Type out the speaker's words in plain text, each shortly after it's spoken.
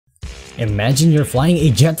Imagine you're flying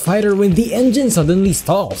a jet fighter when the engine suddenly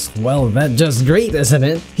stalls. Well, that's just great, isn't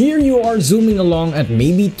it? Here you are zooming along at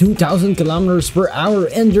maybe 2,000 kilometers per hour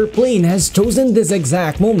and your plane has chosen this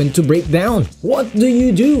exact moment to break down. What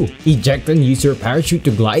do? Eject and use your parachute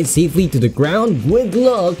to glide safely to the ground. With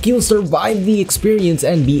luck, you'll survive the experience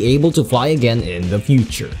and be able to fly again in the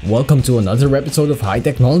future. Welcome to another episode of High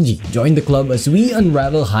Technology. Join the club as we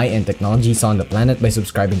unravel high-end technologies on the planet by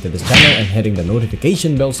subscribing to this channel and hitting the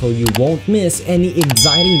notification bell so you won't miss any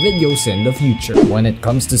exciting videos in the future. When it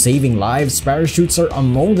comes to saving lives, parachutes are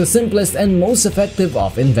among the simplest and most effective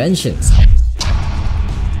of inventions.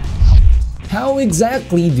 How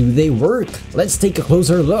exactly do they work? Let's take a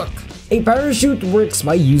closer look. A parachute works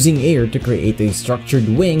by using air to create a structured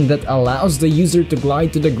wing that allows the user to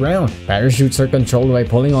glide to the ground. Parachutes are controlled by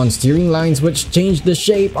pulling on steering lines which change the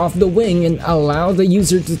shape of the wing and allow the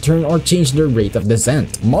user to turn or change the rate of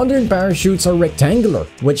descent. Modern parachutes are rectangular,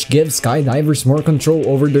 which gives skydivers more control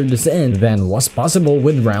over their descent than was possible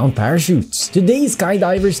with round parachutes. Today,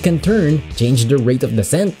 skydivers can turn, change the rate of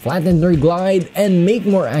descent, flatten their glide, and make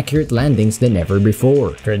more accurate landings than ever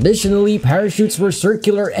before. Traditionally, parachutes were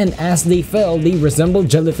circular, and as they fell, they resembled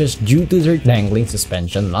jellyfish due to their dangling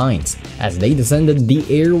suspension lines. As they descended, the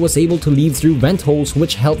air was able to leave through vent holes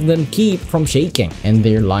which helped them keep from shaking, and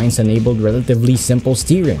their lines enabled relatively simple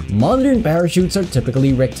steering. Modern parachutes are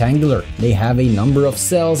typically rectangular. They have a number of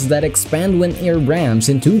cells that expand when air rams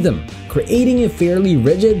into them, creating a fairly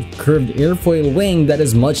rigid, curved airfoil wing that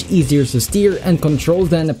is much easier to steer and control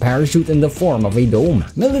than a parachute in the form of a dome.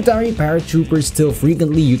 Military paratroopers still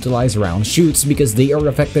frequently utilize round chutes because they are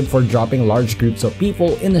effective for dropping large groups of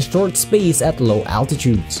people in a short space at low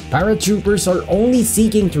altitudes. Paratroopers are only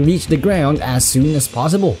seeking to reach the ground as soon as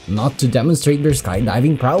possible, not to demonstrate their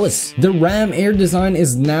skydiving prowess. The ram air design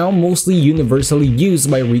is now mostly universally used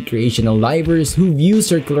by recreational divers who view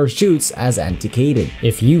circular chutes as antiquated.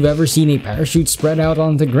 If you've ever seen a parachute spread out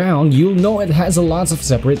on the ground, you'll know it has a lot of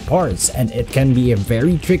separate parts, and it can be a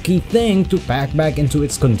very tricky thing to pack back into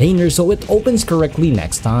its container so it opens correctly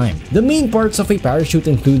next time. The main parts of a parachute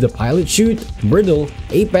include the pilot chute, bridle,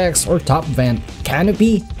 apex or top vent,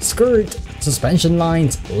 canopy, skirt, suspension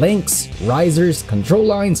lines, links, risers, control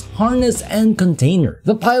lines, harness, and container.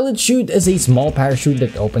 The pilot chute is a small parachute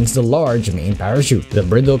that opens the large main parachute. The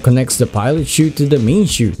bridle connects the pilot chute to the main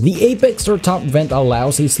chute. The apex or top vent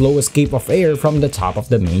allows a slow escape of air from the top of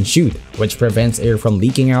the main chute, which prevents air from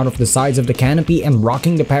leaking out of the sides of the canopy and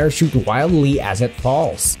rocking the parachute wildly as it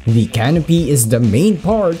falls. The canopy is the main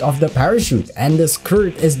part of the parachute, and the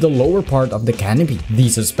skirt is the lower part of the canopy. The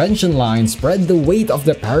suspension lines spread the weight of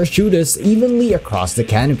the parachutist evenly across the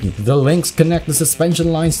canopy. The links connect the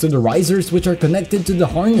suspension lines to the risers, which are connected to the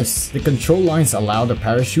harness. The control lines allow the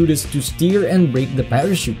parachutist to steer and brake the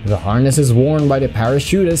parachute. The harness is worn by the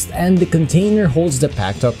parachutist, and the container holds the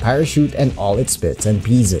packed up parachute and all its bits and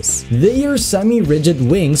pieces. They are semi-rigid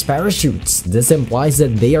wings parachutes. This implies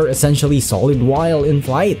that they are essentially solid while in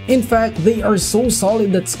flight. In fact, they are so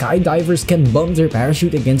solid that skydivers can bump their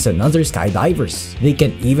parachute against another skydivers. They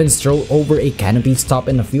can even stroll over a canopy stop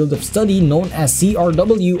in a field of study known as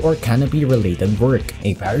CRW or canopy related work.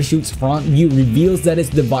 A parachute's front view reveals that it's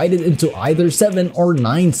divided into either 7 or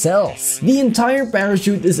 9 cells. The entire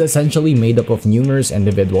parachute is essentially made up of numerous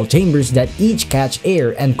individual chambers that each catch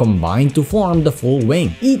air and combine to form the full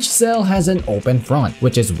wing. Each cell has an open front,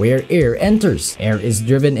 which is where air enters. Air is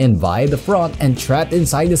driven in via the front and trapped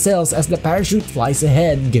inside the cells as the parachute flies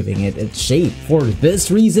ahead, giving it its shape. For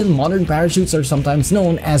this reason, modern parachutes are sometimes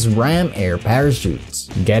known as ram air parachutes.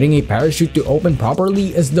 Getting a parachute to open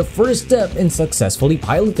properly is the first step in successfully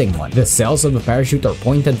piloting one. The cells of the parachute are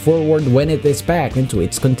pointed forward when it is packed into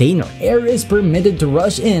its container. Air is permitted to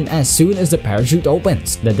rush in as soon as the parachute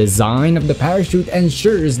opens. The design of the parachute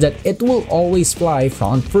ensures that it will always fly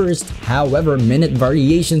front first. However, minute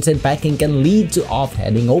variations in packing can lead to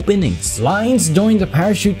off-heading openings. Lines join the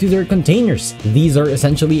parachute to their containers. These are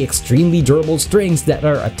essentially extremely durable strings that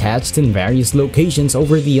are attached in various locations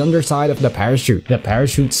over the underside of the parachute. The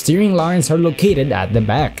parachute steering lines are located at the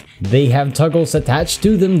back. They have toggles attached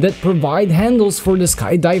to them that provide handles for the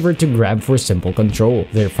skydiver to grab for simple control.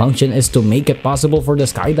 Their function is to make it possible for the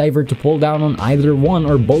skydiver to pull down on either one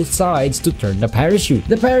or both sides to turn the parachute.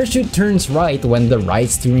 The parachute turns right when the right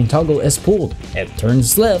steering toggle is pulled. It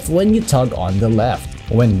turns left when you tug on the left.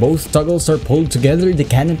 When both toggles are pulled together, the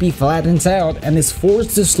canopy flattens out and is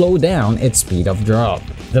forced to slow down its speed of drop.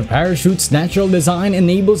 The parachute's natural design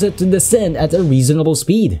enables it to descend at a reasonable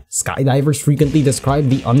speed. Skydivers frequently describe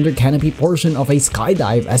the under canopy portion of a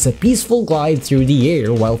skydive as a peaceful glide through the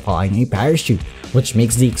air while flying a parachute, which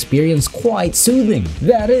makes the experience quite soothing.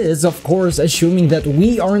 That is, of course, assuming that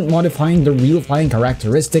we aren't modifying the real flying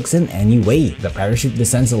characteristics in any way. The parachute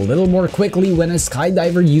descends a little more quickly when a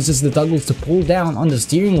skydiver uses the toggles to pull down on the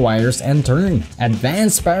steering wires and turn.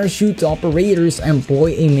 Advanced parachute operators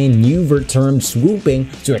employ a maneuver termed swooping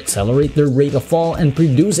to accelerate their rate of fall and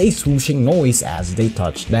produce a swooshing noise as they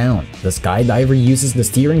touch down. The skydiver uses the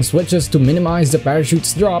steering switches to minimize the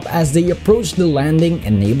parachute's drop as they approach the landing,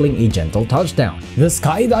 enabling a gentle touchdown. The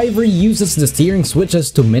skydiver uses the steering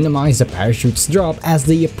switches to minimize the parachute's drop as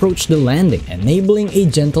they approach the landing, enabling a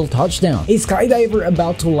gentle touchdown. A skydiver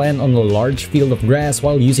about to land on a large field of grass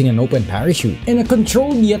while using an open parachute. In a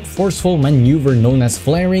controlled yet forceful maneuver known as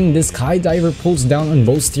flaring, the skydiver pulls down on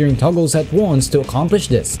both steering toggles at once to accomplish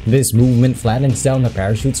this. This movement flattens down the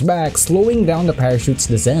parachute's back, slowing down the parachute's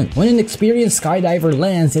descent. When an experienced skydiver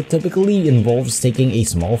lands, it typically involves taking a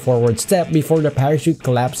small forward step before the parachute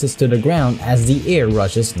collapses to the ground as the air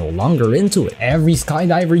rushes no longer into it. Every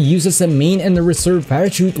skydiver uses a main and a reserve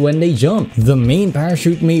parachute when they jump. The main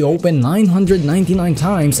parachute may open 999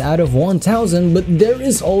 times out of 1000, but there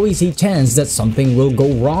is always a chance that something will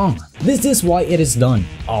go wrong. This is why it is done,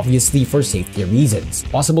 obviously for safety reasons.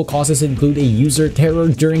 Possible causes include a user error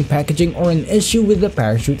during packaging or an issue with the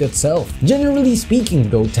parachute itself. Generally speaking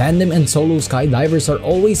though, tandem and solo skydivers are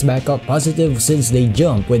always backup positive since they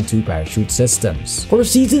jump with two parachute systems. For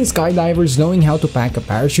seasoned skydivers, knowing how to pack a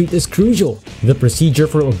parachute is crucial. The procedure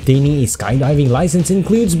for obtaining a skydiving license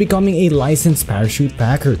includes becoming a licensed parachute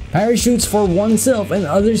packer. Parachutes for oneself and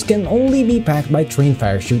others can only be packed by trained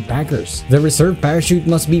parachute packers. The reserve parachute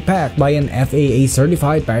must be packed by an FAA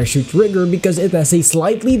certified parachute rigger because it has a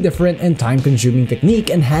slightly different and time-consuming technique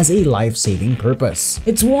and has a life-saving purpose.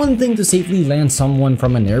 It's one thing to safely land someone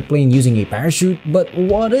from an airplane using a parachute, but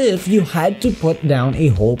what if you had to put down a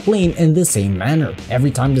whole plane in the same manner? Every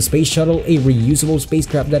time the space shuttle, a reusable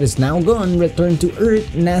spacecraft that is now gone, returned to Earth,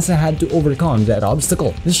 NASA had to overcome that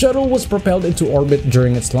obstacle. The shuttle was propelled into orbit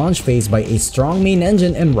during its launch phase by a strong main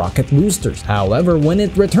engine and rocket boosters. However, when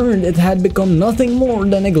it returned, it had become nothing more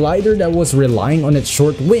than a glider that was relying on its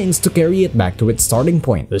short wings to carry it back to its starting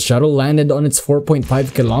point. The shuttle landed on its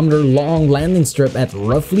 4.5-kilometer long landing strip at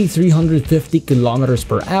roughly 350 kilometers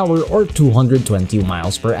per hour or 220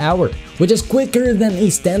 miles per hour, which is quicker than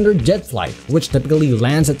a standard jet flight, which typically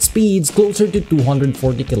lands at speeds closer to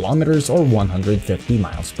 240 kilometers or 150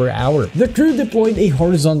 miles per hour. The crew deployed a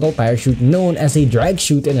horizontal parachute known as a drag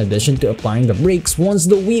chute in addition to applying the brakes once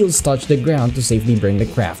the wheels touched the ground to safely bring the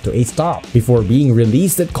craft to a stop. Before being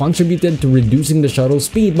released, it contributed to reducing the shuttle's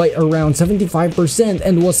speed by around 75%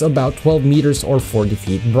 and was about 12 meters or 40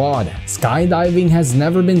 feet broad. Skydiving has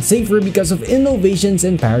never been safer because of innovations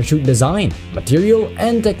in parachute design, material,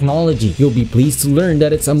 and technology. You'll be pleased to learn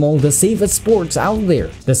that it's among the safest sports out there.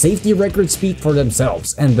 The safety records speak for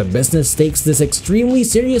themselves, and the business takes this extremely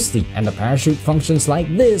seriously, and the parachute functions like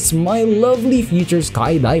this, my lovely future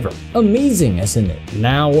skydiver. Amazing, isn't it?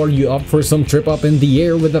 Now, are you up for some trip up in the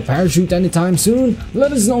air with a parachute anytime soon?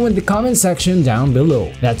 Let us know in the comment section down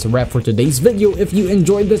below. That's a wrap for today's video. If you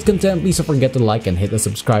enjoyed this content, please don't forget to like and hit the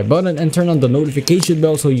subscribe button and turn on the notification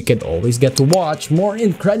bell so you can always get to watch more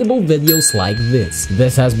incredible videos like this.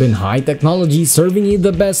 This has been High Technology, serving you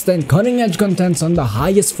the best and cutting-edge contents on the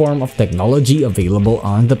highest form of technology available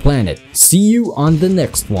on the planet. See you on the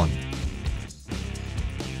next one.